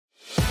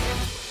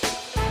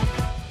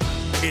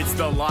It's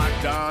the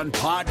Locked On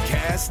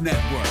Podcast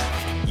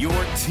Network, your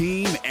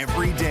team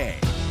every day.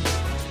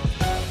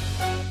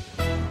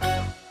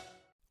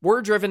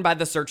 We're driven by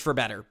the search for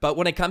better, but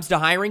when it comes to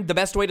hiring, the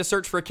best way to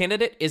search for a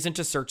candidate isn't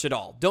to search at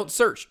all. Don't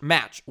search,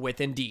 match with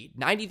Indeed.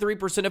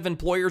 93% of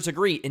employers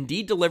agree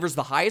Indeed delivers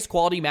the highest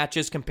quality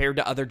matches compared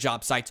to other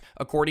job sites,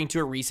 according to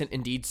a recent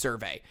Indeed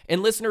survey.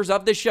 And listeners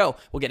of this show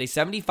will get a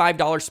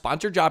 $75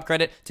 sponsored job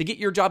credit to get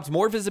your jobs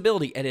more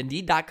visibility at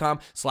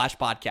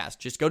Indeed.com/podcast.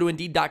 Just go to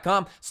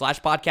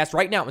Indeed.com/podcast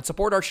right now and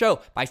support our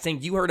show by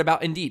saying you heard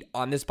about Indeed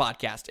on this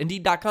podcast.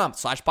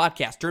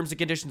 Indeed.com/podcast. Terms and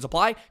conditions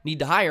apply. Need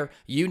to hire?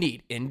 You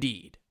need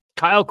Indeed.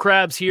 Kyle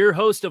Krabs here,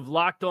 host of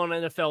Locked On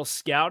NFL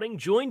Scouting.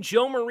 Join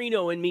Joe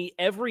Marino and me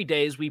every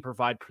day as we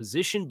provide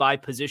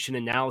position-by-position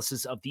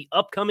analysis of the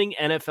upcoming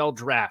NFL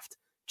Draft.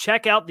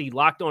 Check out the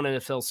Locked On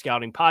NFL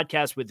Scouting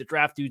podcast with the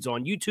Draft Dudes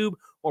on YouTube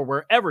or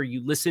wherever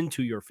you listen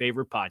to your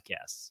favorite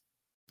podcasts.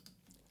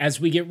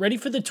 As we get ready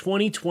for the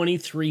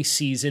 2023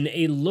 season,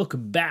 a look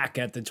back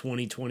at the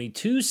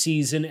 2022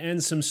 season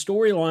and some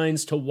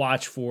storylines to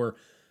watch for,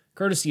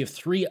 courtesy of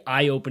 3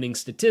 eye-opening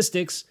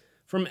statistics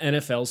from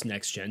NFL's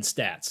Next Gen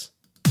Stats.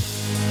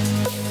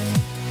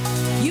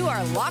 You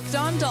are Locked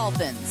On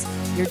Dolphins,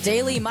 your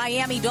daily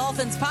Miami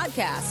Dolphins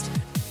podcast,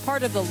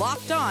 part of the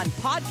Locked On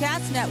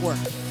Podcast Network,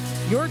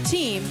 your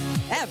team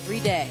every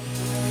day.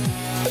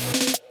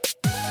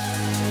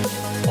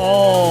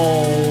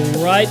 All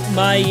right,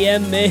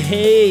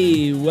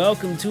 Miami.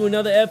 Welcome to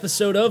another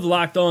episode of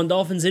Locked On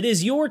Dolphins. It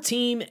is your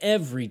team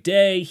every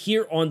day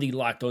here on the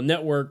Locked On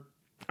Network.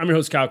 I'm your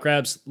host, Kyle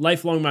Krabs,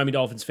 lifelong Miami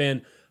Dolphins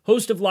fan,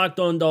 host of Locked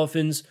On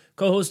Dolphins,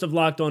 co-host of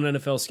Locked On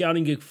NFL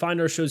Scouting. You can find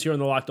our shows here on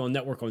the Locked On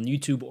Network on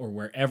YouTube or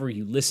wherever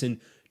you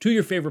listen to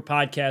your favorite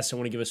podcasts. I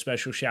want to give a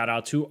special shout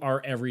out to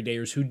our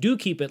everydayers who do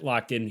keep it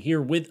locked in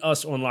here with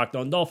us on Locked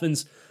On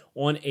Dolphins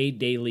on a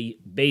daily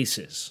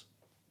basis.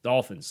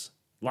 Dolphins,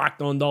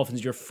 Locked On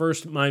Dolphins, your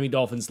first Miami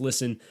Dolphins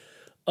listen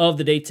of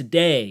the day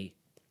today.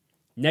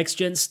 Next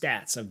Gen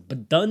Stats.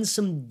 I've done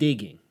some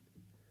digging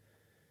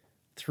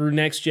through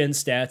Next Gen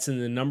Stats and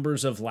the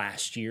numbers of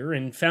last year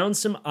and found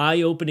some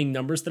eye-opening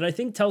numbers that I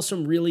think tell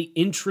some really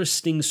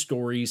interesting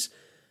stories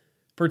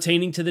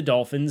pertaining to the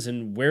Dolphins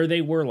and where they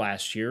were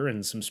last year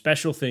and some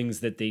special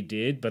things that they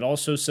did, but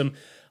also some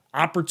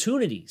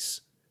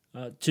opportunities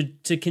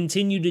to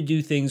continue to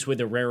do things with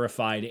a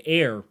rarefied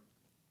air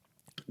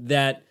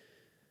that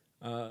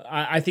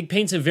I think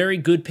paints a very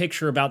good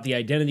picture about the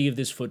identity of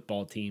this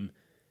football team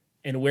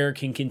and where it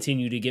can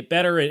continue to get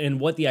better and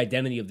what the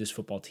identity of this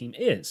football team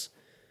is.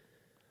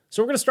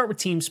 So we're going to start with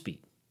team speed,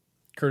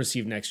 courtesy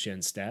of Next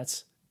Gen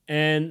Stats.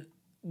 And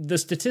the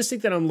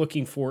statistic that I'm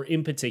looking for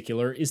in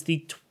particular is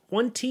the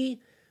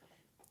 20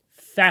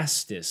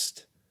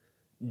 fastest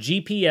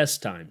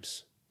GPS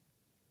times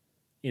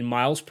in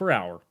miles per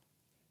hour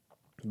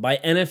by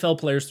NFL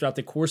players throughout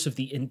the course of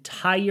the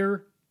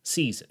entire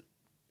season.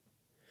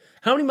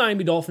 How many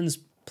Miami Dolphins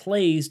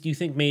plays do you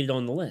think made it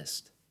on the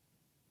list?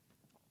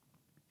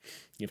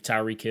 You have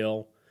Tyreek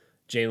Hill,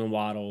 Jalen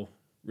Waddle,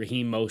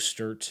 Raheem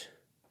Mostert.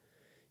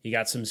 You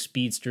got some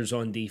speedsters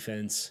on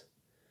defense.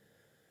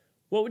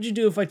 What would you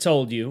do if I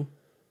told you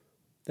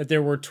that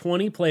there were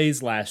 20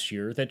 plays last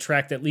year that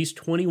tracked at least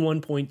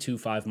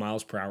 21.25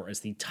 miles per hour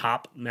as the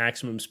top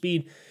maximum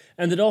speed,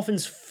 and the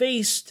Dolphins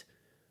faced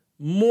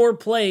more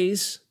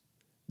plays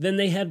than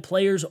they had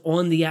players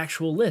on the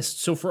actual list?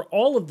 So for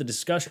all of the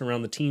discussion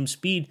around the team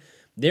speed,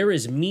 there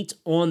is meat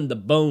on the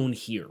bone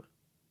here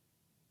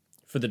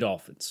for the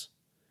Dolphins.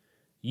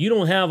 You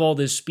don't have all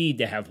this speed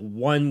to have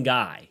one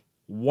guy,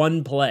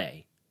 one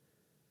play,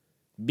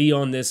 be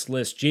on this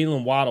list.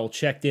 Jalen Waddle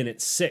checked in at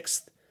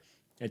 6th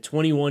at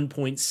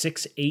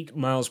 21.68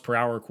 miles per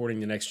hour,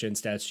 according to Next Gen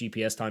Stats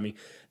GPS timing.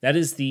 That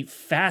is the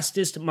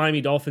fastest Miami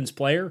Dolphins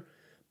player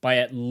by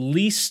at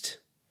least,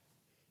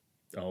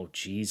 I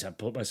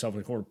put myself in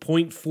the corner,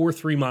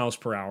 0.43 miles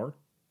per hour.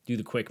 Do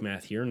the quick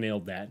math here,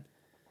 nailed that.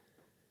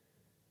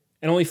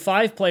 And only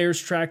 5 players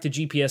tracked a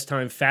GPS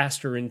time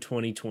faster in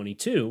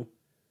 2022,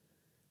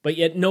 but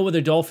yet no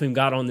other Dolphin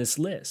got on this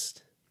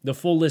list. The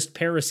full list: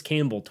 Paris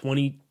Campbell,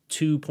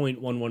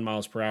 22.11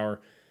 miles per hour.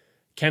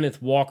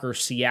 Kenneth Walker,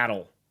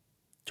 Seattle,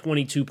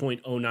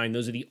 22.09.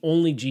 Those are the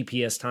only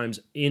GPS times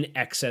in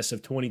excess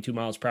of 22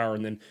 miles per hour.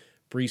 And then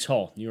Breece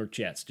Hall, New York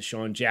Jets.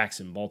 Deshaun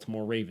Jackson,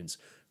 Baltimore Ravens.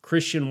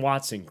 Christian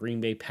Watson,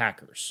 Green Bay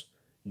Packers.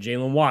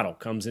 Jalen Waddle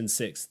comes in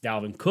 6th.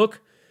 Dalvin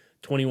Cook,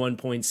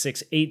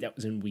 21.68. That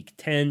was in Week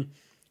 10.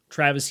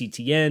 Travis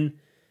Etienne.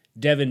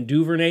 Devin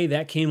Duvernay,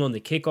 that came on the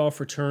kickoff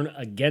return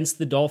against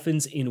the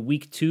Dolphins in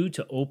Week 2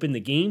 to open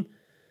the game.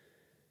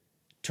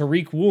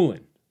 Tariq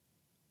Woolen,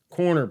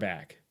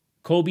 cornerback.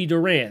 Kobe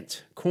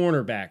Durant,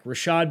 cornerback.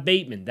 Rashad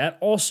Bateman, that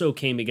also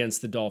came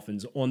against the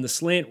Dolphins on the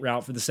slant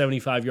route for the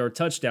 75-yard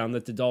touchdown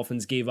that the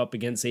Dolphins gave up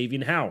against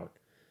Xavier Howard.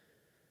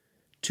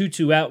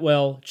 Tutu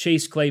Atwell,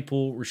 Chase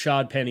Claypool,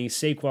 Rashad Penny,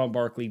 Saquon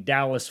Barkley,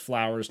 Dallas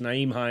Flowers,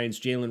 Naeem Hines,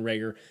 Jalen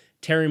Reagor,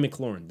 Terry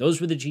McLaurin. Those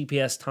were the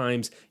GPS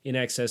times in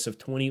excess of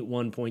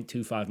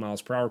 21.25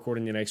 miles per hour,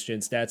 according to Next Gen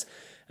Stats.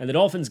 And the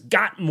Dolphins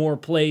got more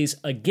plays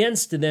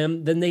against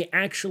them than they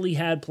actually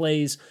had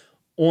plays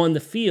on the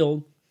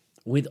field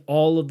with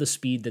all of the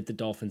speed that the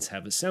Dolphins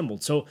have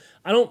assembled. So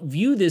I don't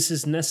view this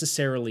as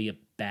necessarily a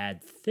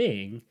bad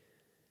thing,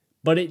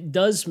 but it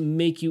does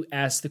make you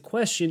ask the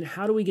question,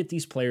 how do we get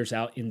these players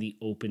out in the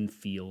open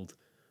field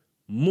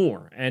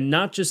more? And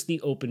not just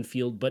the open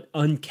field, but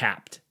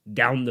uncapped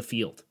down the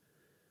field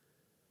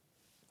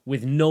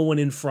with no one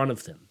in front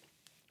of them.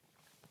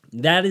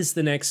 That is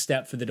the next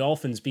step for the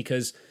Dolphins,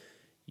 because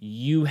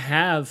you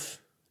have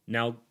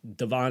now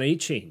Devon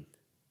Achane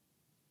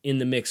in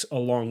the mix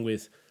along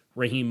with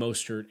Raheem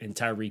Mostert and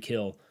Tyreek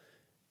Hill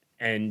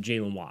and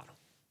Jalen Waddle.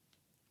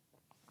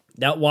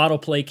 That Waddle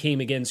play came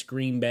against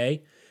Green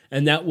Bay,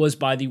 and that was,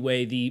 by the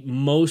way, the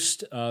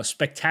most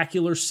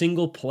spectacular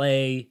single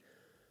play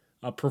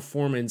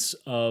performance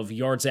of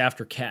yards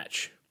after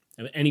catch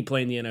of any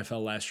play in the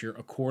NFL last year,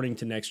 according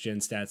to Next Gen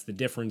Stats. The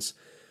difference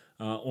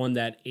on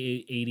that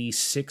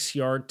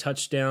 86-yard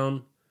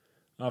touchdown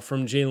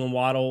from Jalen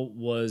Waddle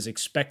was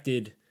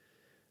expected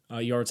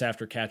yards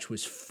after catch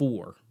was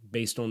 4,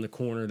 based on the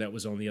corner that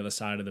was on the other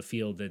side of the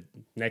field. That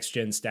Next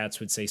Gen Stats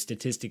would say,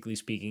 statistically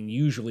speaking,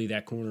 usually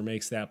that corner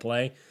makes that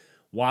play.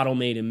 Waddle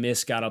made a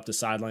miss, got up the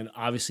sideline.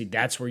 Obviously,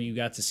 that's where you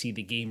got to see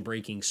the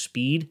game-breaking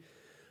speed.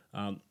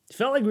 It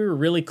felt like we were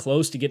really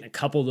close to getting a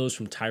couple of those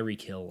from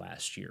Tyreek Hill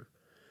last year.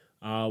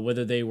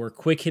 Whether they were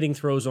quick-hitting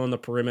throws on the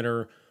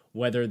perimeter,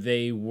 whether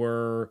they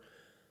were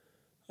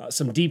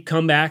some deep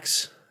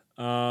comebacks,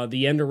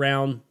 the end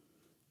around.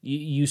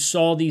 You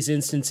saw these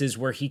instances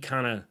where he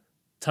kind of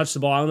touched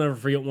the ball. I'll never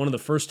forget one of the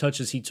first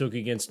touches he took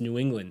against New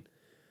England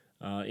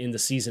in the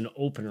season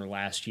opener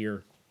last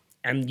year.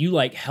 And you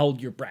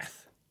held your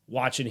breath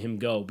watching him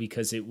go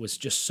because it was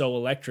just so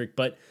electric.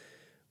 But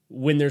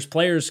when there's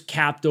players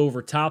capped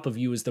over top of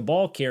you as the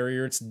ball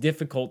carrier, it's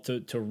difficult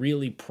to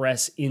really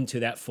press into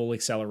that full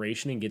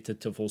acceleration and get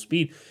to full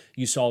speed.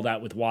 You saw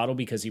that with Waddle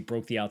because he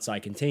broke the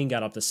outside contain,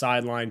 got up the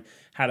sideline,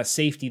 had a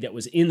safety that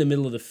was in the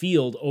middle of the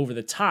field over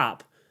the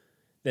top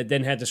that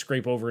then had to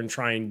scrape over and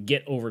try and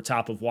get over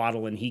top of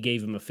Waddle, and he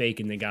gave him a fake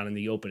and they got in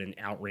the open and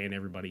outran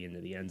everybody into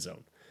the end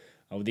zone.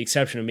 With the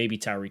exception of maybe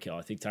Tyreek Hill.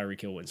 I think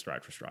Tyreek Hill went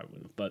stride for stride with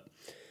him. But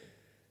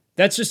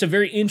that's just a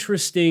very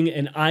interesting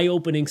and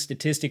eye-opening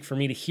statistic for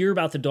me to hear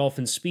about the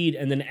Dolphins' speed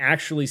and then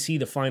actually see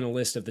the final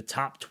list of the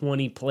top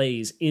 20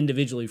 plays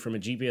individually from a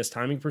GPS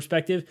timing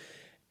perspective.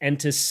 And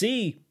to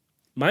see,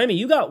 Miami,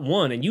 you got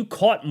one and you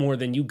caught more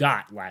than you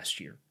got last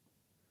year.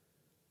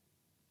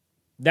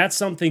 That's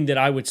something that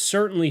I would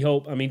certainly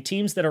hope. I mean,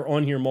 teams that are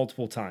on here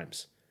multiple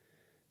times.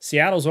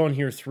 Seattle's on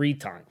here 3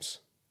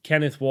 times.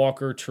 Kenneth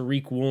Walker,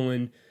 Tariq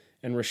Woolen,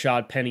 and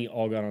Rashad Penny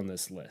all got on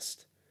this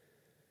list.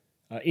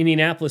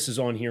 Indianapolis is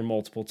on here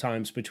multiple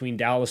times between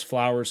Dallas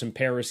Flowers and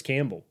Paris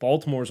Campbell.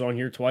 Baltimore's on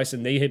here twice,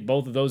 and they hit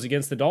both of those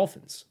against the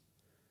Dolphins.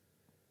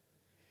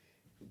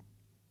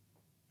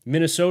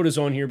 Minnesota's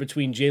on here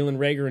between Jalen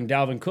Reagor and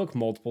Dalvin Cook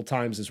multiple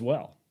times as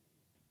well.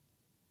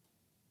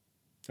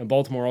 And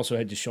Baltimore also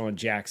had Deshaun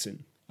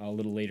Jackson a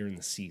little later in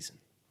the season.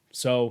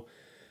 So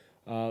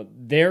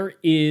there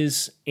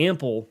is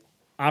ample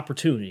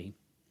opportunity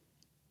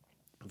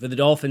for the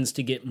Dolphins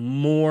to get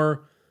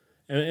more.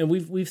 And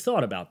we've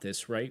thought about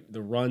this, right?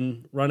 The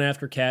run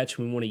after catch.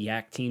 We want to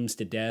yak teams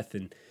to death.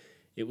 And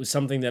it was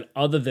something that,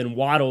 other than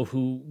Waddle,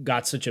 who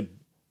got such a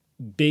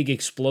big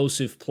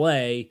explosive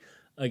play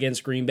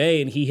against Green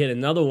Bay, and he hit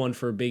another one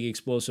for a big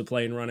explosive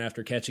play and run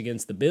after catch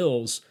against the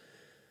Bills,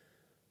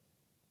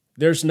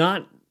 there's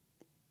not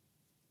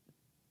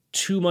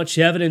too much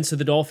evidence of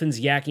the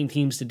Dolphins yakking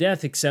teams to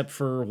death except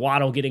for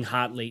Waddle getting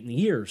hot late in the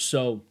year.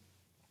 So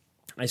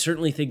I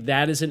certainly think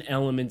that is an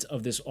element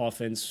of this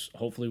offense,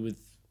 hopefully with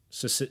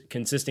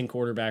consistent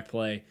quarterback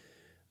play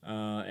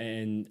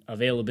and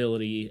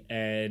availability,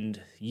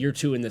 and year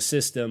 2 in the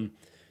system,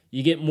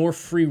 you get more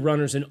free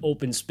runners in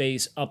open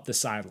space up the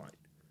sideline.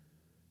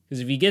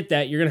 Because if you get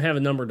that, you're going to have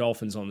a number of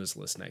Dolphins on this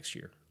list next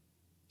year.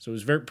 So it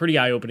was pretty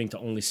eye-opening to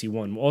only see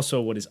one.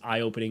 Also, what is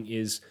eye-opening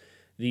is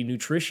the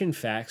nutrition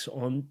facts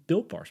on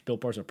Built Bars.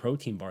 Built Bars are a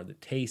protein bar that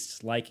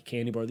tastes like a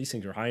candy bar. These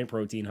things are high in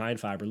protein, high in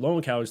fiber, low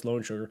in calories, low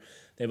in sugar.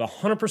 They have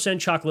 100%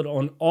 chocolate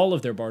on all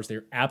of their bars.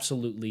 They're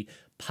absolutely,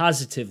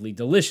 positively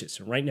delicious.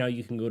 And right now,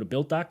 you can go to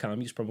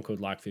Built.com, use promo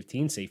code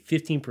LOCK15, save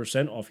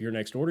 15% off your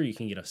next order. You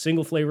can get a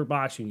single flavor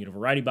box, you can get a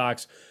variety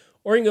box,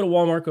 or you can go to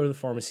Walmart, go to the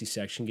pharmacy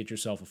section, get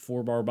yourself a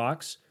 4-bar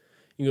box.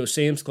 You can go to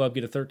Sam's Club,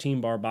 get a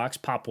 13-bar box,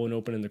 pop one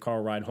open in the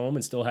car ride home,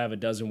 and still have a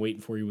dozen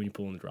waiting for you when you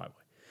pull in the driveway.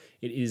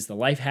 It is the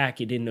life hack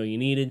you didn't know you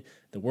needed,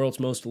 the world's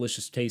most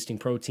delicious tasting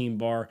protein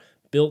bar.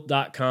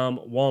 Built.com,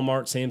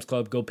 Walmart, Sam's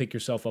Club. Go pick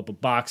yourself up a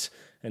box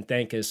and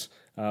thank us.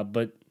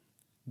 But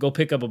go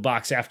pick up a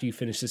box after you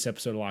finish this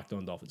episode of Locked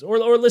On Dolphins.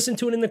 Or listen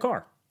to it in the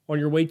car on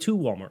your way to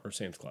Walmart or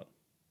Sam's Club.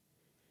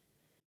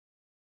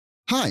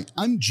 Hi,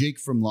 I'm Jake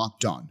from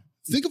Locked On.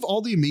 Think of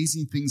all the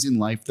amazing things in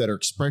life that are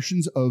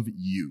expressions of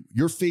you,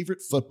 your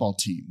favorite football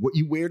team, what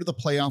you wear to the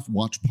playoff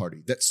watch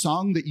party, that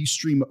song that you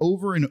stream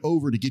over and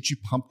over to get you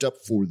pumped up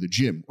for the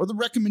gym, or the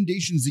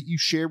recommendations that you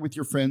share with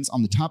your friends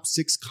on the top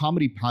 6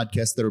 comedy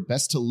podcasts that are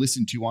best to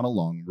listen to on a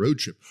long road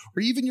trip,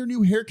 or even your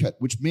new haircut,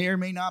 which may or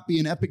may not be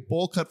an epic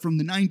bowl cut from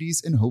the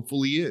 90s and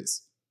hopefully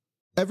is.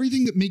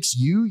 Everything that makes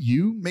you,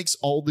 you makes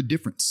all the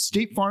difference.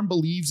 State Farm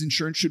believes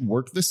insurance should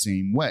work the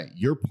same way.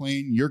 Your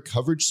plan, your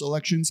coverage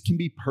selections can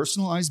be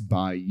personalized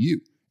by you.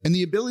 And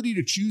the ability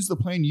to choose the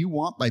plan you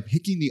want by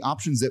picking the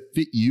options that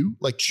fit you,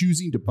 like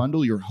choosing to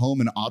bundle your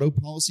home and auto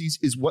policies,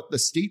 is what the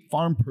State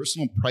Farm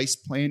Personal Price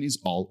Plan is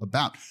all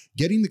about.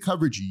 Getting the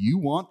coverage you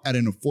want at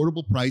an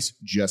affordable price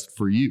just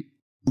for you.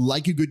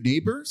 Like a good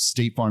neighbor,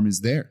 State Farm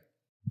is there.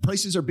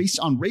 Prices are based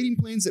on rating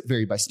plans that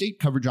vary by state.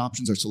 Coverage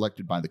options are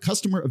selected by the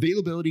customer.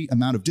 Availability,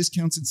 amount of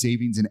discounts and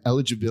savings, and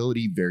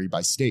eligibility vary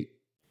by state.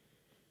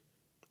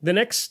 The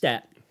next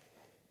stat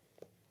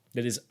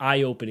that is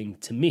eye-opening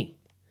to me,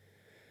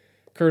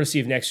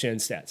 courtesy of Next Gen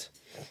Stats.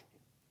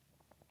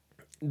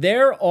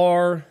 There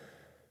are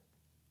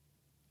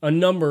a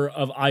number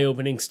of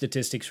eye-opening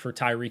statistics for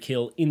Tyreek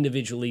Hill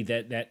individually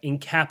that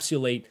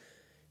encapsulate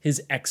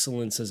his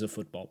excellence as a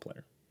football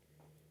player.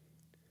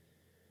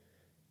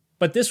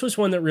 But this was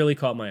one that really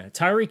caught my eye.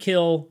 Tyreek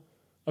Hill,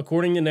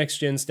 according to Next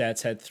Gen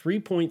Stats, had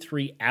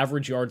 3.3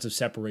 average yards of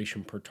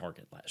separation per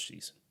target last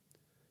season.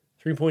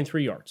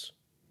 3.3 yards.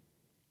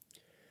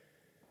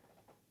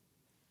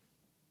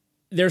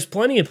 There's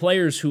plenty of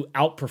players who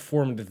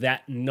outperformed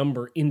that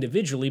number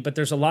individually, but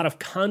there's a lot of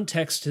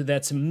context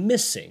that's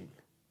missing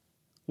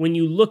when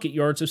you look at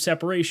yards of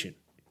separation.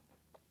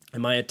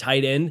 Am I a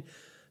tight end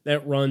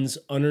that runs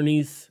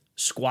underneath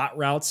squat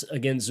routes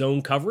against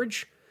zone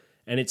coverage,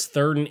 and it's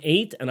 3rd and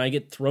 8, and I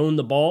get thrown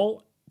the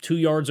ball 2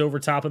 yards over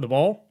top of the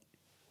ball,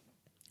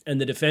 and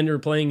the defender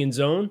playing in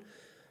zone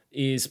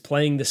is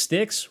playing the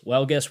sticks?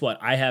 Well, guess what?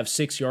 I have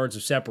 6 yards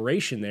of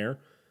separation there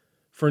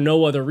for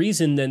no other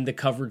reason than the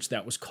coverage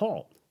that was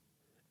called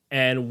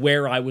and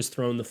where I was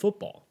thrown the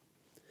football.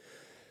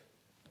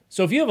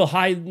 So if you have a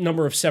high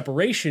number of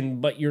separation,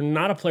 but you're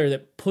not a player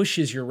that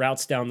pushes your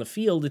routes down the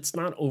field, it's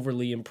not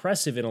overly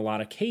impressive in a lot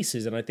of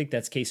cases. And I think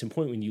that's case in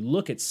point. When you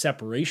look at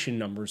separation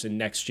numbers in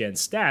Next Gen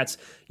Stats,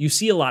 you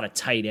see a lot of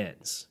tight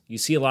ends. You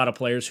see a lot of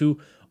players who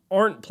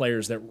aren't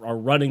players that are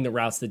running the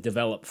routes that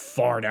develop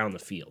far down the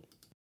field.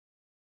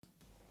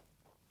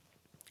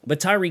 But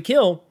Tyreek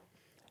Hill,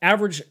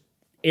 average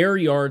air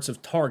yards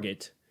of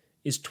target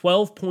is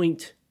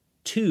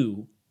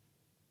 12.2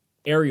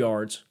 air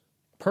yards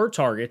per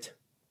target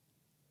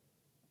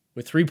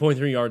with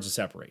 3.3 yards of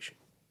separation.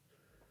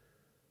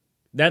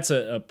 That's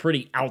a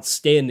pretty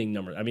outstanding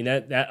number. I mean,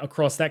 that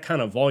across that kind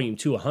of volume,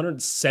 too,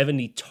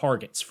 170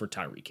 targets for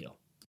Tyreek Hill.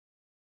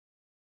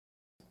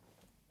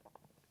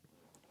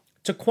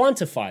 To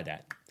quantify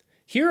that,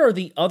 here are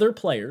the other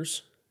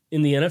players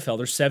in the NFL.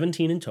 There's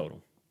 17 in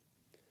total,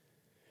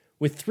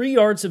 with 3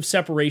 yards of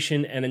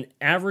separation and an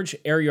average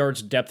air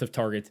yards depth of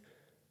target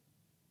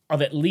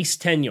of at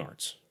least 10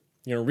 yards.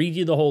 I'm going to read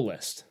you the whole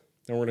list,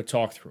 and we're going to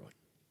talk through it.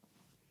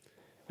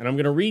 And I'm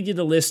going to read you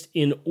the list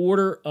in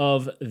order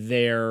of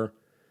their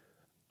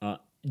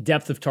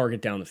depth of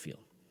target down the field.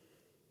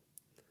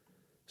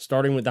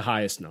 Starting with the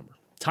highest number.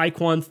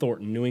 Tyquan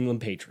Thornton, New England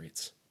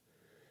Patriots.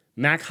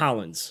 Mac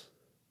Hollins,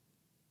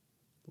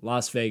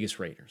 Las Vegas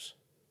Raiders.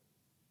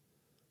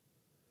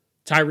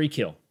 Tyreek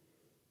Hill.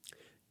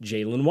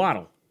 Jalen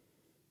Waddle.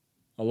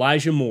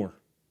 Elijah Moore,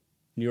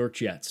 New York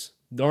Jets.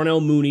 Darnell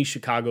Mooney,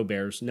 Chicago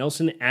Bears.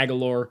 Nelson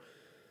Aguilar,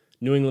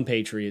 New England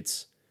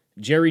Patriots.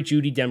 Jerry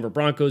Jeudy, Denver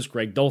Broncos.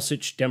 Greg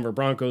Dulcich, Denver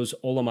Broncos.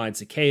 Olamide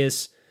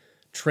Zaccheaus.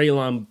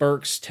 Treylon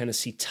Burks,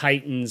 Tennessee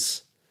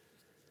Titans.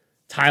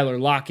 Tyler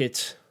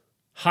Lockett.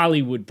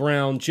 Hollywood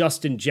Brown.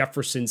 Justin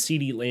Jefferson.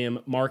 CeeDee Lamb.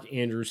 Mark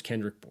Andrews.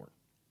 Kendrick Bourne.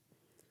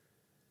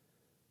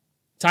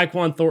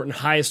 Tyquan Thornton,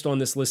 highest on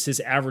this list. His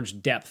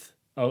average depth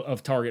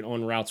of target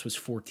on routes was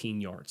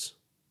 14 yards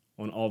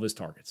on all of his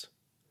targets.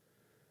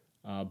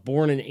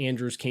 Bourne and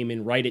Andrews came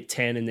in right at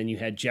 10, and then you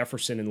had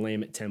Jefferson and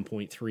Lamb at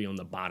 10.3 on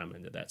the bottom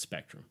end of that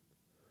spectrum.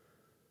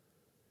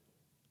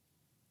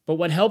 But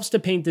what helps to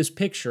paint this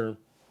picture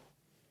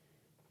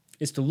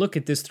is to look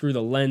at this through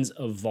the lens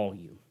of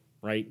volume,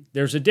 right?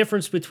 There's a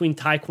difference between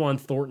Tyquan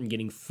Thornton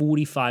getting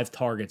 45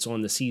 targets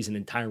on the season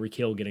and Tyreek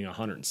Hill getting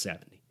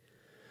 170.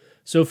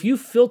 So if you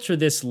filter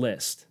this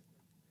list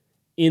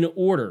in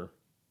order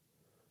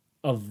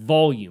of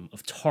volume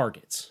of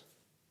targets,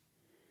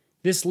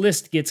 this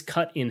list gets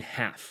cut in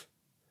half.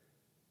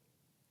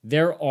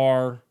 There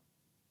are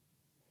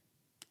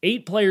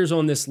 8 players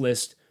on this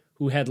list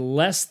who had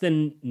less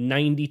than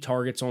 90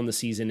 targets on the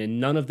season, and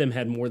none of them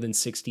had more than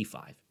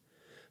 65.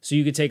 So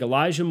you could take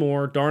Elijah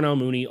Moore, Darnell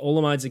Mooney,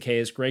 Olamide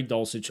Zaccheaus, Greg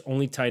Dulcich,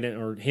 only tight end,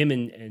 or him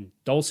and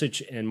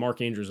Dulcich and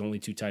Mark Andrews, only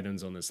 2 tight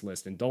ends on this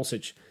list. And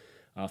Dulcich,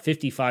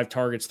 55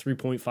 targets,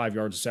 3.5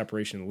 yards of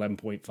separation,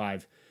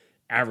 11.5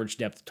 average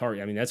depth of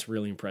target. I mean, that's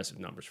really impressive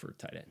numbers for a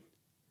tight end.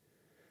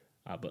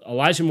 But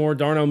Elijah Moore,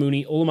 Darnell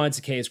Mooney, Olamide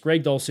Zacchaeus,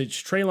 Greg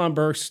Dulcich, Treylon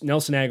Burks,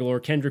 Nelson Aguilar,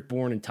 Kendrick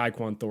Bourne, and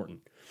Tyquan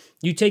Thornton.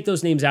 You take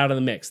those names out of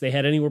the mix, they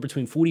had anywhere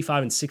between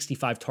 45 and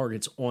 65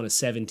 targets on a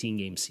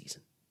 17-game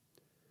season.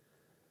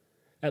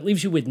 That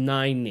leaves you with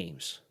 9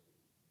 names.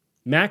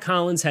 Matt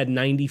Collins had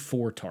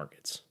 94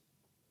 targets,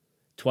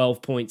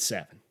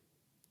 12.7.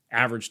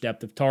 Average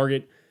depth of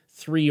target,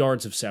 3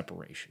 yards of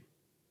separation.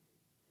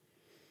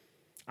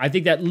 I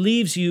think that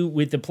leaves you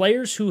with the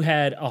players who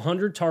had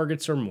 100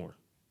 targets or more.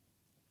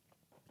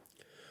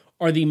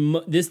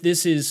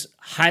 This is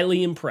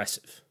highly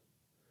impressive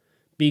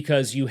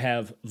because you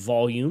have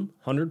volume,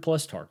 100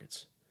 plus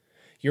targets.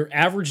 Your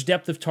average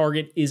depth of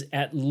target is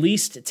at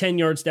least 10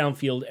 yards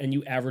downfield, and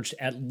you averaged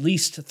at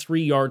least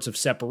 3 yards of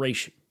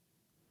separation.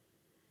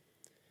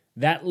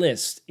 That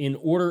list, in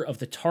order of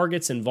the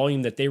targets and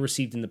volume that they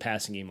received in the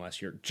passing game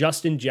last year: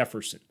 Justin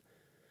Jefferson,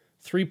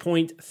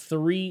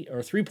 3.3 or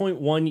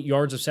 3.1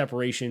 yards of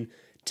separation,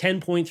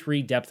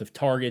 10.3 depth of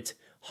target,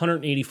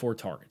 184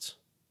 targets.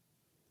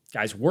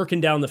 Guys working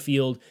down the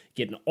field,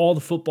 getting all the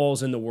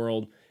footballs in the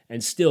world,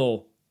 and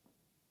still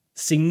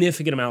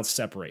significant amounts of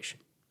separation.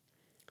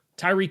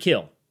 Tyreek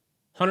Hill,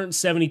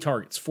 170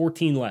 targets,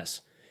 14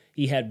 less.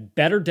 He had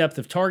better depth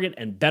of target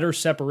and better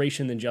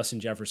separation than Justin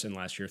Jefferson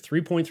last year,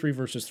 3.3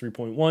 versus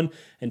 3.1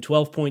 and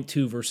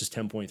 12.2 versus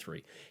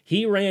 10.3.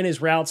 He ran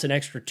his routes an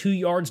extra 2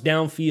 yards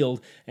downfield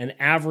and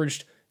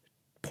averaged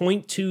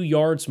 0.2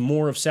 yards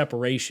more of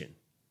separation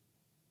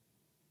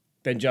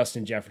than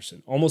Justin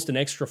Jefferson. Almost an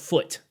extra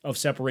foot of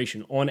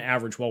separation on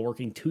average while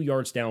working 2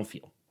 yards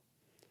downfield.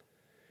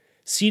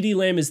 CeeDee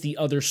Lamb is the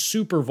other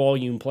super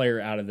volume player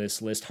out of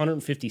this list,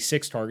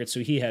 156 targets, so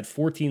he had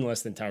 14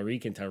 less than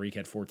Tyreek, and Tyreek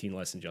had 14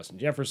 less than Justin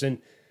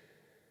Jefferson.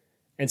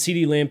 And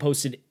CeeDee Lamb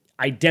posted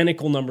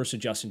identical numbers to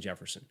Justin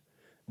Jefferson.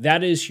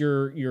 That is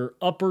your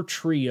upper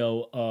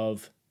trio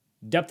of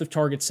depth of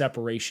target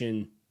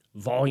separation,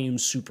 volume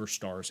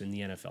superstars in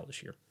the NFL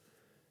this year.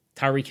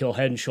 Tyreek Hill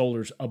head and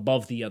shoulders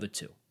above the other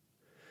two.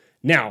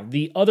 Now,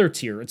 the other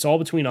tier, it's all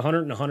between 100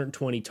 and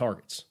 120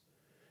 targets.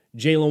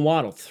 Jalen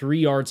Waddle, 3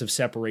 yards of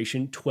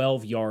separation,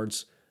 12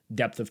 yards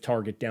depth of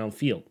target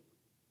downfield.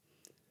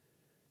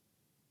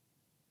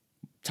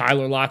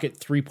 Tyler Lockett,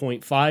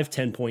 3.5,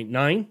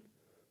 10.9.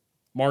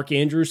 Mark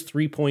Andrews,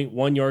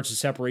 3.1 yards of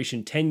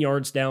separation, 10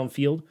 yards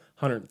downfield,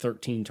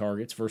 113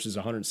 targets versus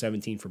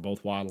 117 for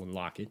both Waddle and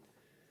Lockett.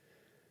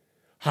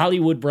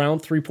 Hollywood Brown,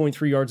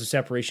 3.3 yards of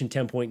separation,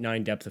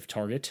 10.9 depth of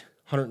target,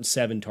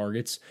 107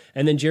 targets.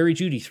 And then Jerry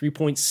Jeudy,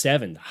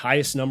 3.7, the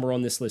highest number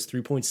on this list,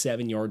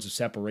 3.7 yards of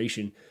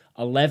separation,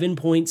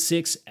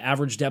 11.6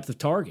 average depth of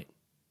target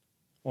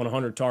on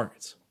 100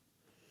 targets.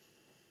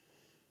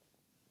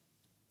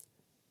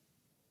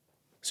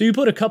 So you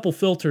put a couple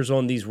filters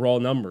on these raw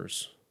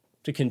numbers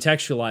to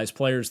contextualize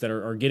players that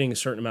are getting a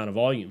certain amount of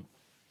volume.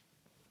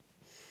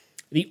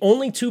 The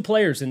only 2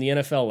 players in the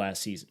NFL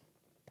last season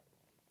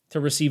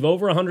to receive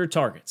over 100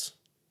 targets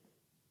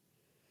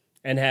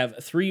and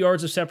have 3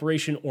 yards of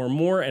separation or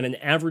more and an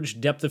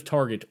average depth of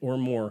target or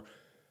more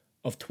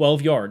of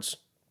 12 yards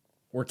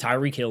were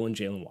Tyreek Hill and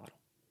Jalen Waddle.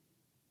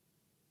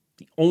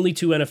 The only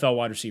 2 NFL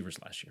wide receivers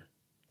last year.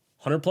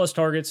 100-plus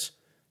targets,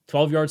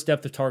 12 yards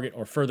depth of target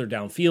or further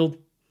downfield,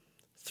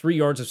 3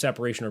 yards of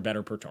separation or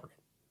better per target.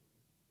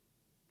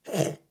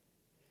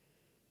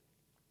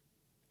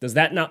 Does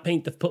that not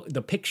paint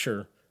the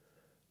picture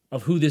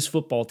of who this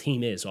football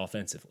team is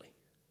offensively?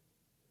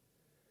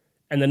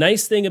 And the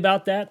nice thing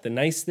about that,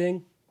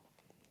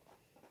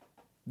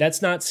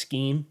 that's not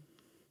scheme.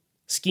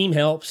 Scheme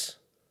helps.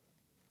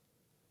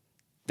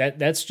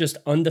 That's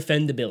just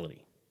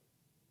undefendability.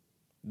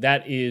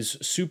 That is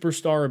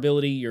superstar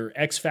ability, your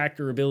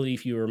X-Factor ability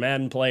if you're a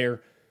Madden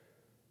player.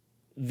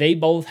 They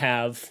both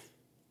have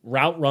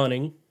route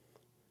running,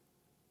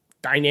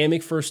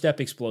 dynamic first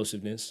step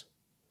explosiveness,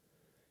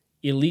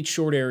 elite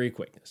short area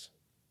quickness.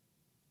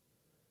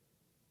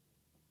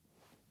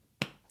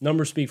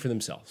 Numbers speak for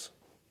themselves.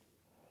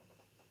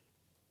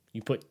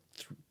 You put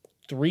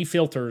 3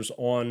 filters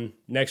on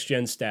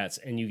next-gen stats,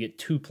 and you get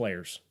 2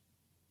 players.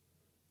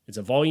 It's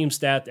a volume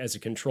stat as a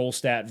control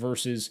stat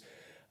versus,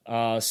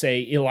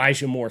 say,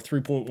 Elijah Moore,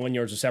 3.1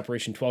 yards of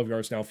separation, 12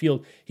 yards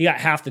downfield. He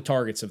got half the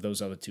targets of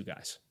those other 2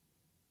 guys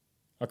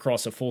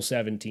across a full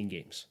 17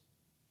 games.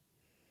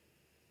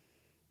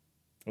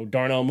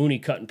 Darnell Mooney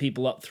cutting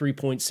people up,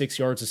 3.6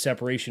 yards of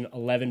separation,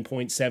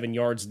 11.7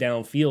 yards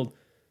downfield,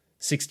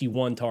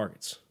 61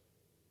 targets.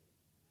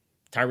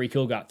 Tyreek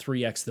Hill got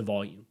 3x the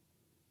volume.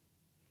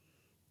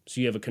 So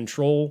you have a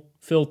control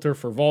filter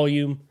for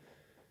volume,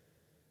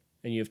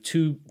 and you have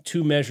two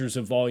measures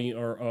of volume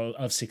or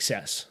of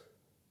success.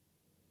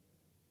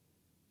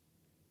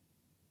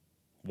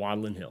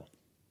 Waddle and Hill.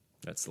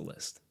 That's the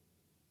list.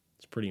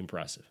 It's pretty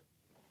impressive.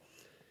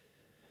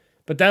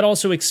 But that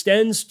also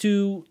extends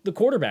to the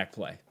quarterback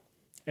play.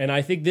 And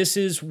I think this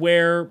is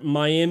where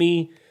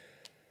Miami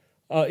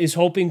is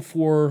hoping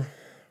for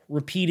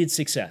repeated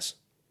success.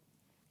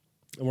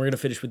 And we're going to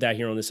finish with that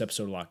here on this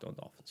episode of Locked On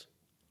Dolphins.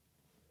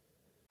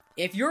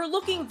 If you're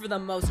looking for the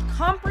most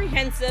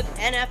comprehensive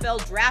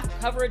NFL draft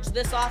coverage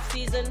this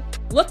offseason,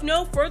 look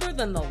no further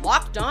than the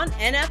Locked On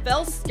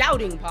NFL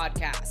Scouting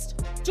Podcast.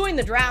 Join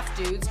the draft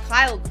dudes,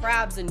 Kyle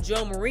Krabs and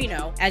Joe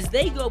Marino, as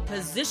they go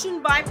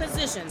position by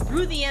position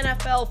through the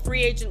NFL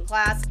free agent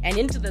class and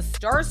into the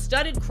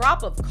star-studded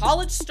crop of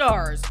college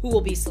stars who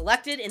will be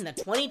selected in the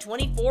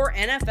 2024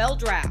 NFL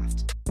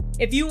Draft.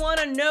 If you want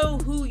to know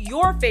who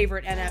your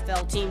favorite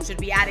NFL team should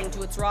be adding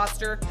to its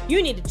roster,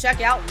 you need to check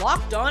out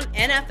Locked On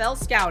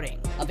NFL Scouting,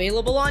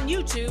 available on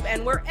YouTube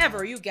and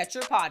wherever you get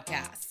your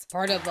podcasts.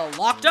 Part of the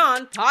Locked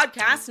On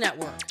Podcast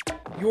Network,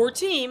 your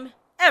team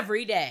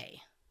every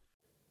day.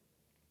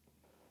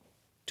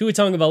 Tua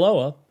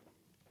Tagovailoa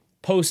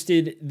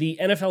posted the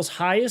NFL's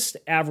highest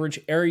average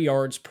air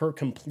yards per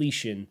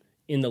completion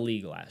in the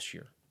league last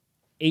year,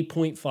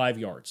 8.5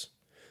 yards.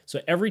 So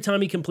every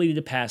time he completed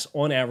a pass,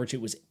 on average, it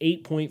was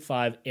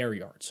 8.5 air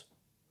yards.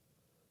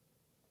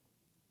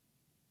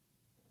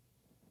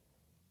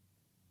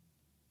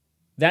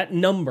 That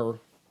number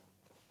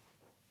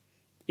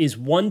is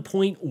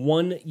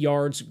 1.1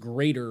 yards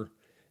greater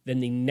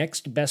than the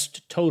next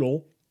best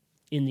total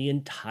in the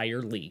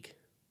entire league,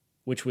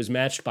 which was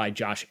matched by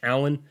Josh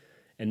Allen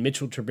and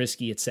Mitchell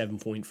Trubisky at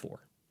 7.4.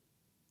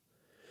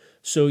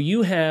 So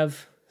you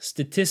have,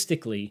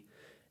 statistically,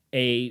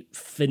 a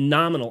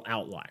phenomenal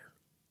outlier.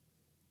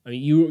 I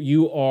mean,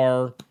 you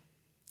are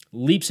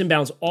leaps and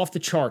bounds off the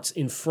charts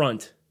in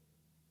front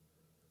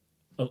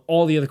of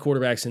all the other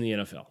quarterbacks in the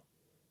NFL.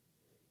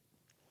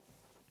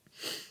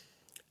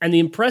 And the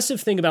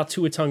impressive thing about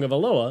Tua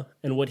Tagovailoa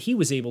and what he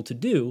was able to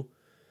do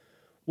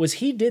was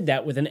he did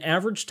that with an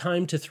average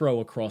time to throw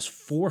across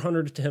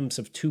 400 attempts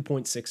of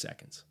 2.6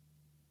 seconds.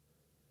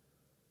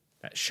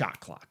 That shot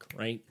clock,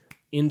 right?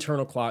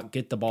 Internal clock,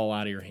 get the ball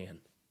out of your hand.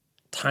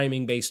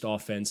 Timing-based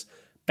offense,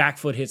 back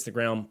foot hits the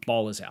ground,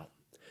 ball is out.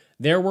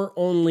 There were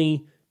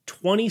only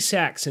 20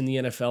 sacks in the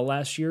NFL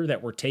last year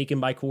that were taken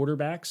by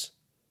quarterbacks,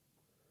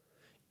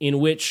 in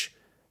which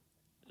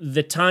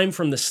the time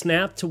from the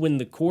snap to when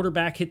the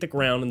quarterback hit the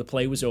ground and the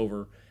play was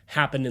over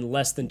happened in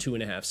less than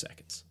 2.5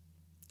 seconds.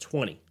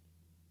 20.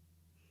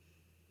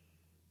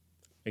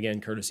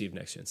 Again, courtesy of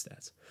Next Gen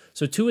Stats.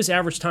 So Tua's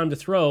average time to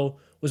throw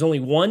was only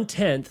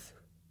 1/10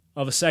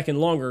 of a second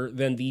longer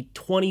than the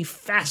 20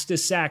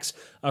 fastest sacks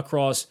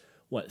across,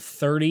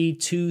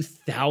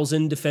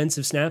 32,000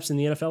 defensive snaps in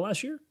the NFL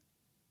last year?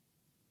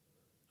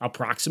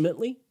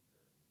 Approximately.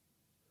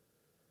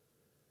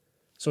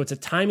 So it's a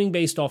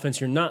timing-based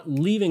offense. You're not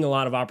leaving a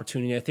lot of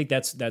opportunity. I think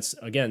that's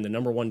again, the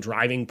number one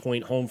driving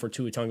point home for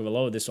Tua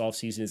Tagovailoa this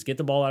offseason is get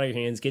the ball out of your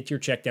hands, get your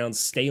checkdowns,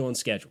 stay on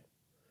schedule.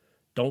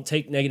 Don't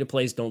take negative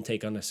plays, don't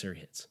take unnecessary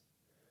hits,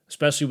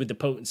 especially with the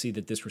potency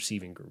that this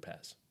receiving group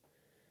has.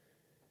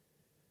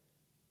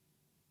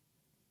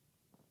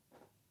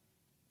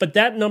 But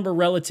that number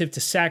relative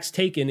to sacks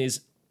taken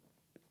is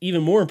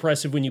even more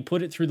impressive when you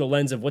put it through the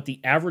lens of what the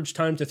average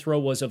time to throw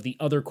was of the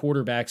other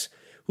quarterbacks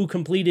who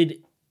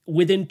completed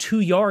within 2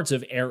 yards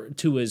of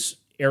Tua's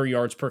air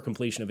yards per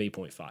completion of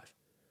 8.5.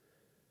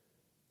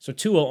 So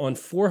Tua, on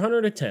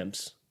 400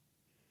 attempts,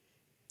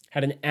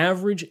 had an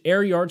average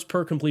air yards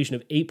per completion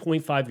of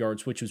 8.5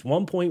 yards, which was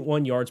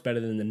 1.1 yards better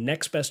than the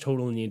next best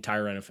total in the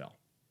entire NFL.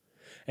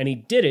 And he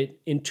did it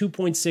in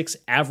 2.6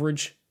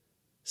 average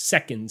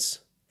seconds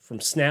from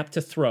snap to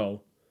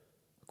throw,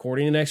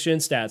 according to Next Gen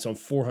Stats, on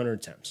 400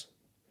 attempts.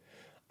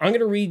 I'm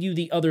going to read you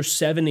the other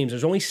 7 names.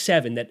 There's only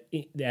 7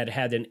 that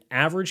had an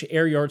average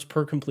air yards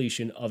per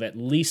completion of at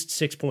least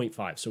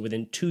 6.5, so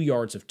within 2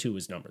 yards of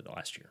Tua's number the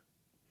last year.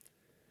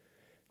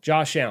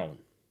 Josh Allen,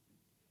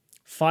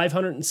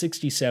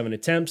 567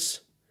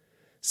 attempts,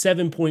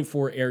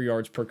 7.4 air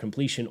yards per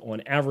completion on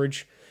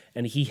average,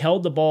 and he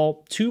held the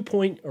ball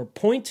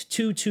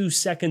 0.22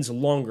 seconds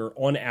longer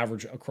on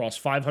average across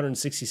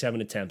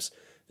 567 attempts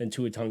than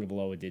Tua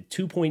Tagovailoa did.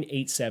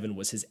 2.87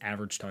 was his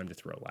average time to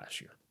throw last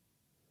year.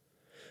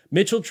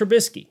 Mitchell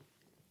Trubisky,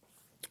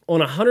 on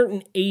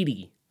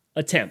 180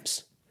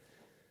 attempts,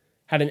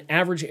 had an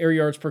average air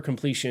yards per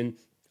completion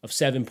of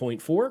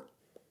 7.4,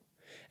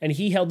 and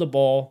he held the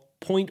ball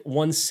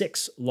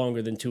 0.16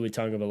 longer than Tua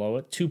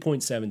Tagovailoa,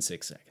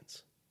 2.76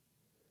 seconds.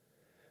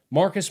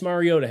 Marcus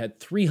Mariota had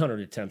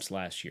 300 attempts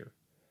last year,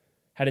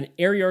 had an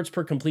air yards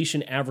per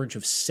completion average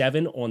of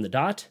 7 on the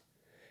dot,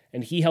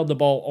 and he held the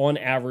ball on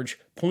average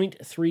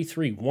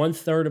 0.33,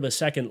 1/3 of a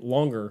second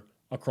longer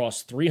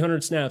across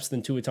 300 snaps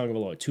than Tua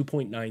Tagovailoa,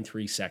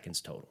 2.93 seconds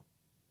total.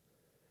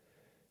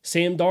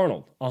 Sam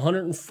Darnold,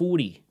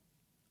 140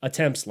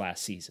 attempts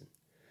last season,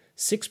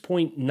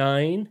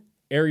 6.9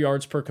 air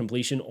yards per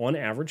completion on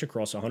average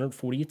across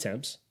 140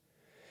 attempts,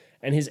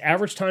 and his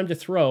average time to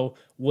throw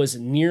was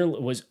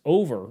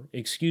over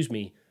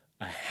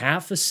a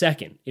half a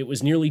second. It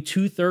was nearly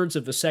 2/3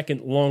 of a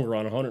second longer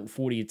on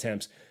 140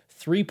 attempts,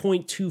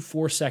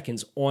 3.24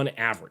 seconds on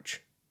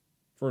average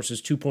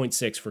versus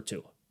 2.6 for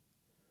Tua.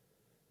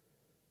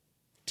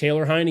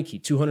 Taylor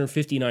Heineke,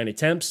 259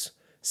 attempts,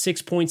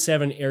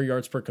 6.7 air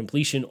yards per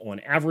completion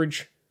on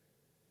average,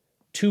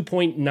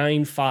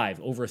 2.95,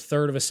 over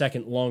 1/3 of a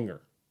second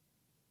longer.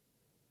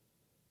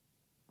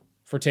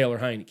 for Taylor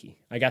Heineke.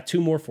 I got two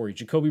more for you.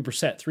 Jacoby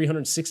Brissett,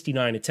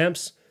 369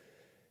 attempts,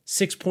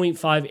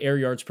 6.5 air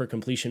yards per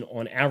completion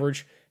on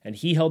average, and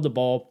he held the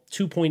ball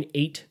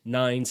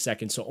 2.89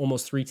 seconds, so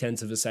almost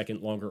 0.3 of a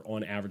second longer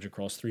on average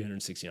across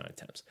 369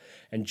 attempts.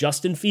 And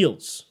Justin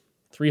Fields,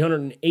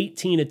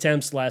 318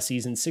 attempts last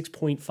season,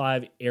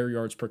 6.5 air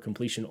yards per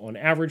completion on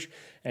average,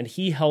 and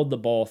he held the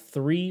ball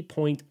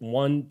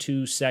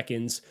 3.12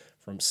 seconds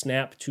from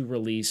snap to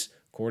release,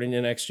 according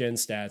to Next Gen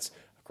Stats,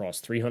 across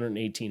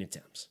 318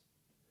 attempts.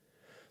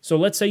 So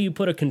let's say you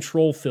put a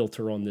control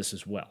filter on this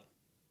as well,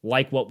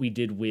 like what we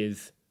did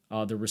with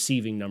the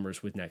receiving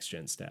numbers with Next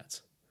Gen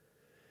Stats.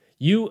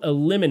 You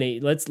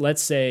eliminate,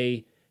 let's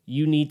say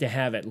you need to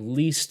have at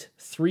least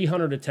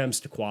 300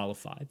 attempts to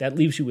qualify. That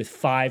leaves you with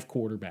 5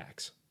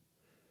 quarterbacks.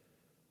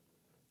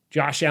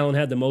 Josh Allen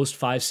had the most,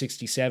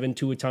 567.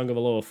 Tua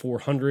Tagovailoa,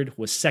 400,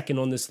 was second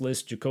on this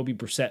list. Jacoby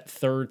Brissett,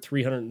 third,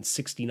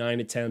 369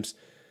 attempts.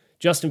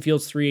 Justin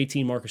Fields,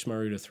 318. Marcus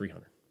Mariota,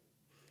 300.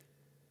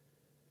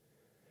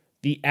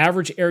 The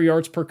average air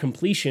yards per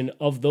completion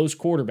of those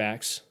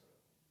quarterbacks,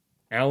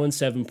 Allen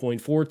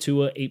 7.4,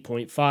 Tua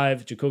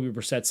 8.5, Jacoby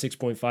Brissett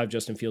 6.5,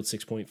 Justin Fields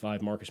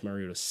 6.5, Marcus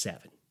Mariota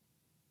 7.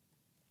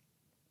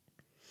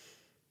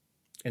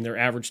 And their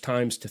average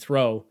times to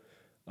throw,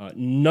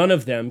 none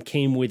of them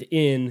came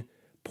within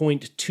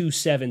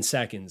 0.27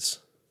 seconds,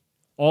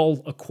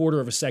 all a quarter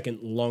of a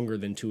second longer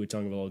than Tua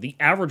Tagovailoa. The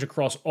average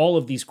across all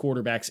of these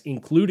quarterbacks,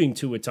 including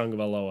Tua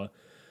Tagovailoa,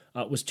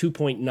 was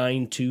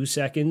 2.92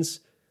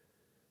 seconds.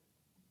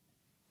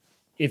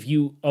 If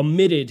you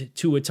omitted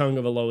Tua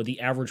Tagovailoa,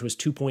 the average was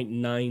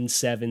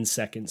 2.97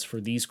 seconds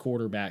for these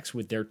quarterbacks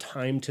with their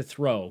time to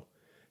throw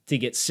to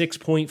get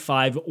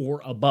 6.5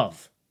 or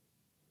above.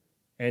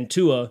 And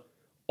Tua,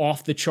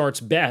 off the charts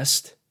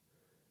best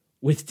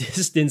with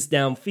distance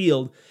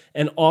downfield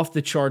and off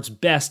the charts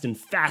best and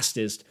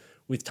fastest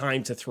with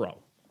time to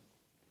throw.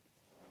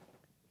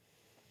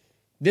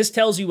 This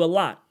tells you a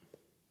lot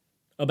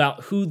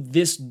about who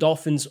this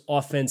Dolphins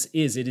offense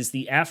is. It is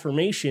the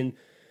affirmation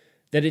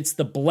that it's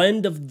the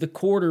blend of the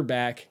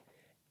quarterback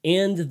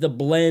and the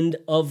blend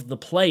of the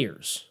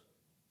players.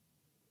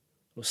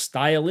 Well,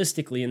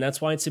 stylistically, and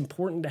that's why it's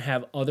important to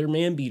have other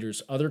man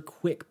beaters, other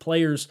quick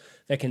players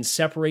that can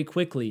separate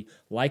quickly,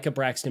 like a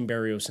Braxton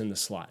Berrios in the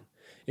slot.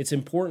 It's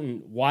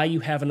important why you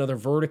have another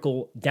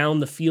vertical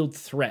down the field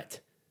threat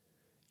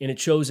in a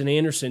Chosen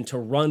Anderson to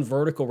run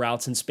vertical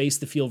routes and space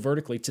the field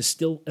vertically to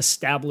still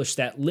establish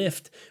that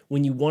lift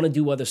when you want to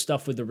do other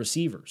stuff with the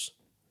receivers.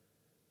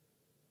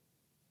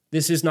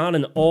 This is not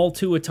an all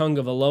Tua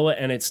Tagovailoa,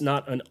 and it's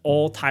not an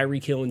all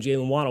Tyreek Hill and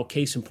Jalen Waddle.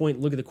 Case in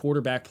point, look at the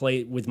quarterback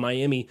play with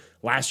Miami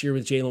last year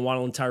with Jalen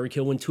Waddle and Tyreek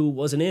Hill when Tua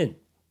wasn't in.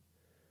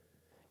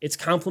 It's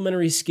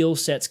complementary skill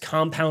sets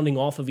compounding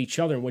off of each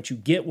other, and what you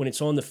get when it's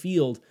on the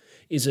field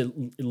is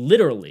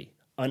literally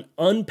an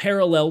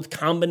unparalleled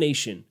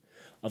combination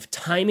of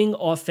timing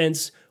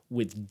offense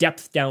with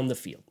depth down the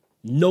field.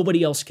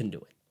 Nobody else can do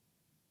it.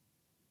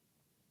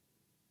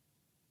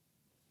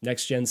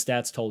 Next Gen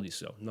Stats told you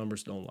so.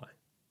 Numbers don't lie.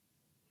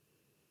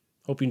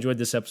 Hope you enjoyed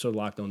this episode of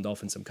Locked On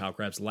Dolphins. I'm Kyle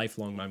Krabs,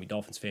 lifelong Miami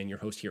Dolphins fan, your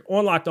host here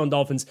on Locked On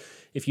Dolphins.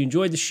 If you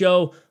enjoyed the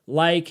show,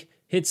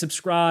 hit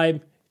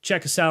subscribe,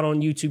 check us out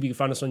on YouTube. You can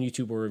find us on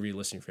YouTube or wherever you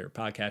listen to your favorite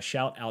podcast.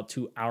 Shout out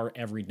to our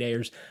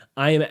everydayers.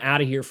 I am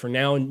out of here for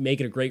now, and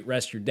make it a great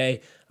rest of your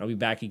day. I'll be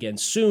back again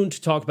soon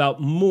to talk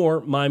about more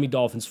Miami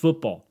Dolphins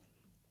football.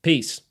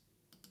 Peace.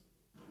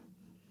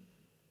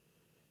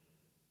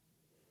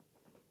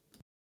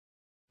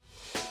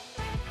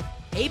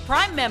 Hey,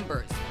 Prime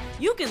members,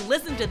 you can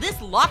listen to this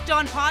Locked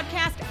On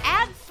podcast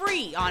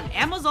ad-free on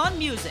Amazon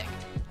Music.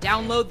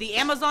 Download the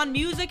Amazon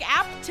Music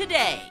app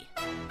today.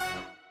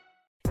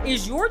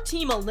 Is your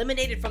team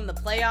eliminated from the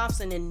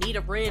playoffs and in need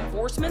of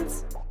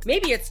reinforcements?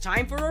 Maybe it's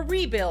time for a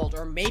rebuild,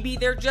 or maybe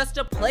they're just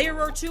a player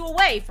or two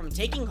away from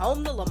taking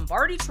home the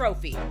Lombardi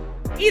Trophy.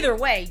 Either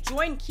way,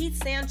 join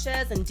Keith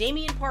Sanchez and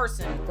Damian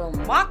Parson for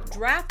Mock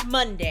Draft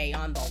Monday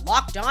on the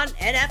Locked On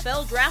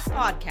NFL Draft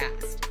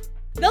Podcast.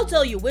 They'll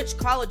tell you which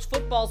college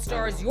football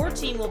stars your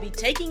team will be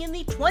taking in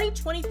the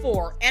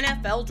 2024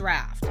 NFL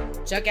Draft.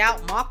 Check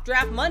out Mock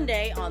Draft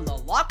Monday on the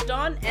Locked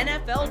On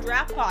NFL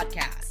Draft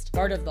Podcast,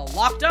 part of the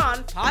Locked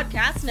On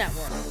Podcast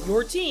Network.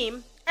 Your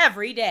team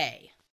every day.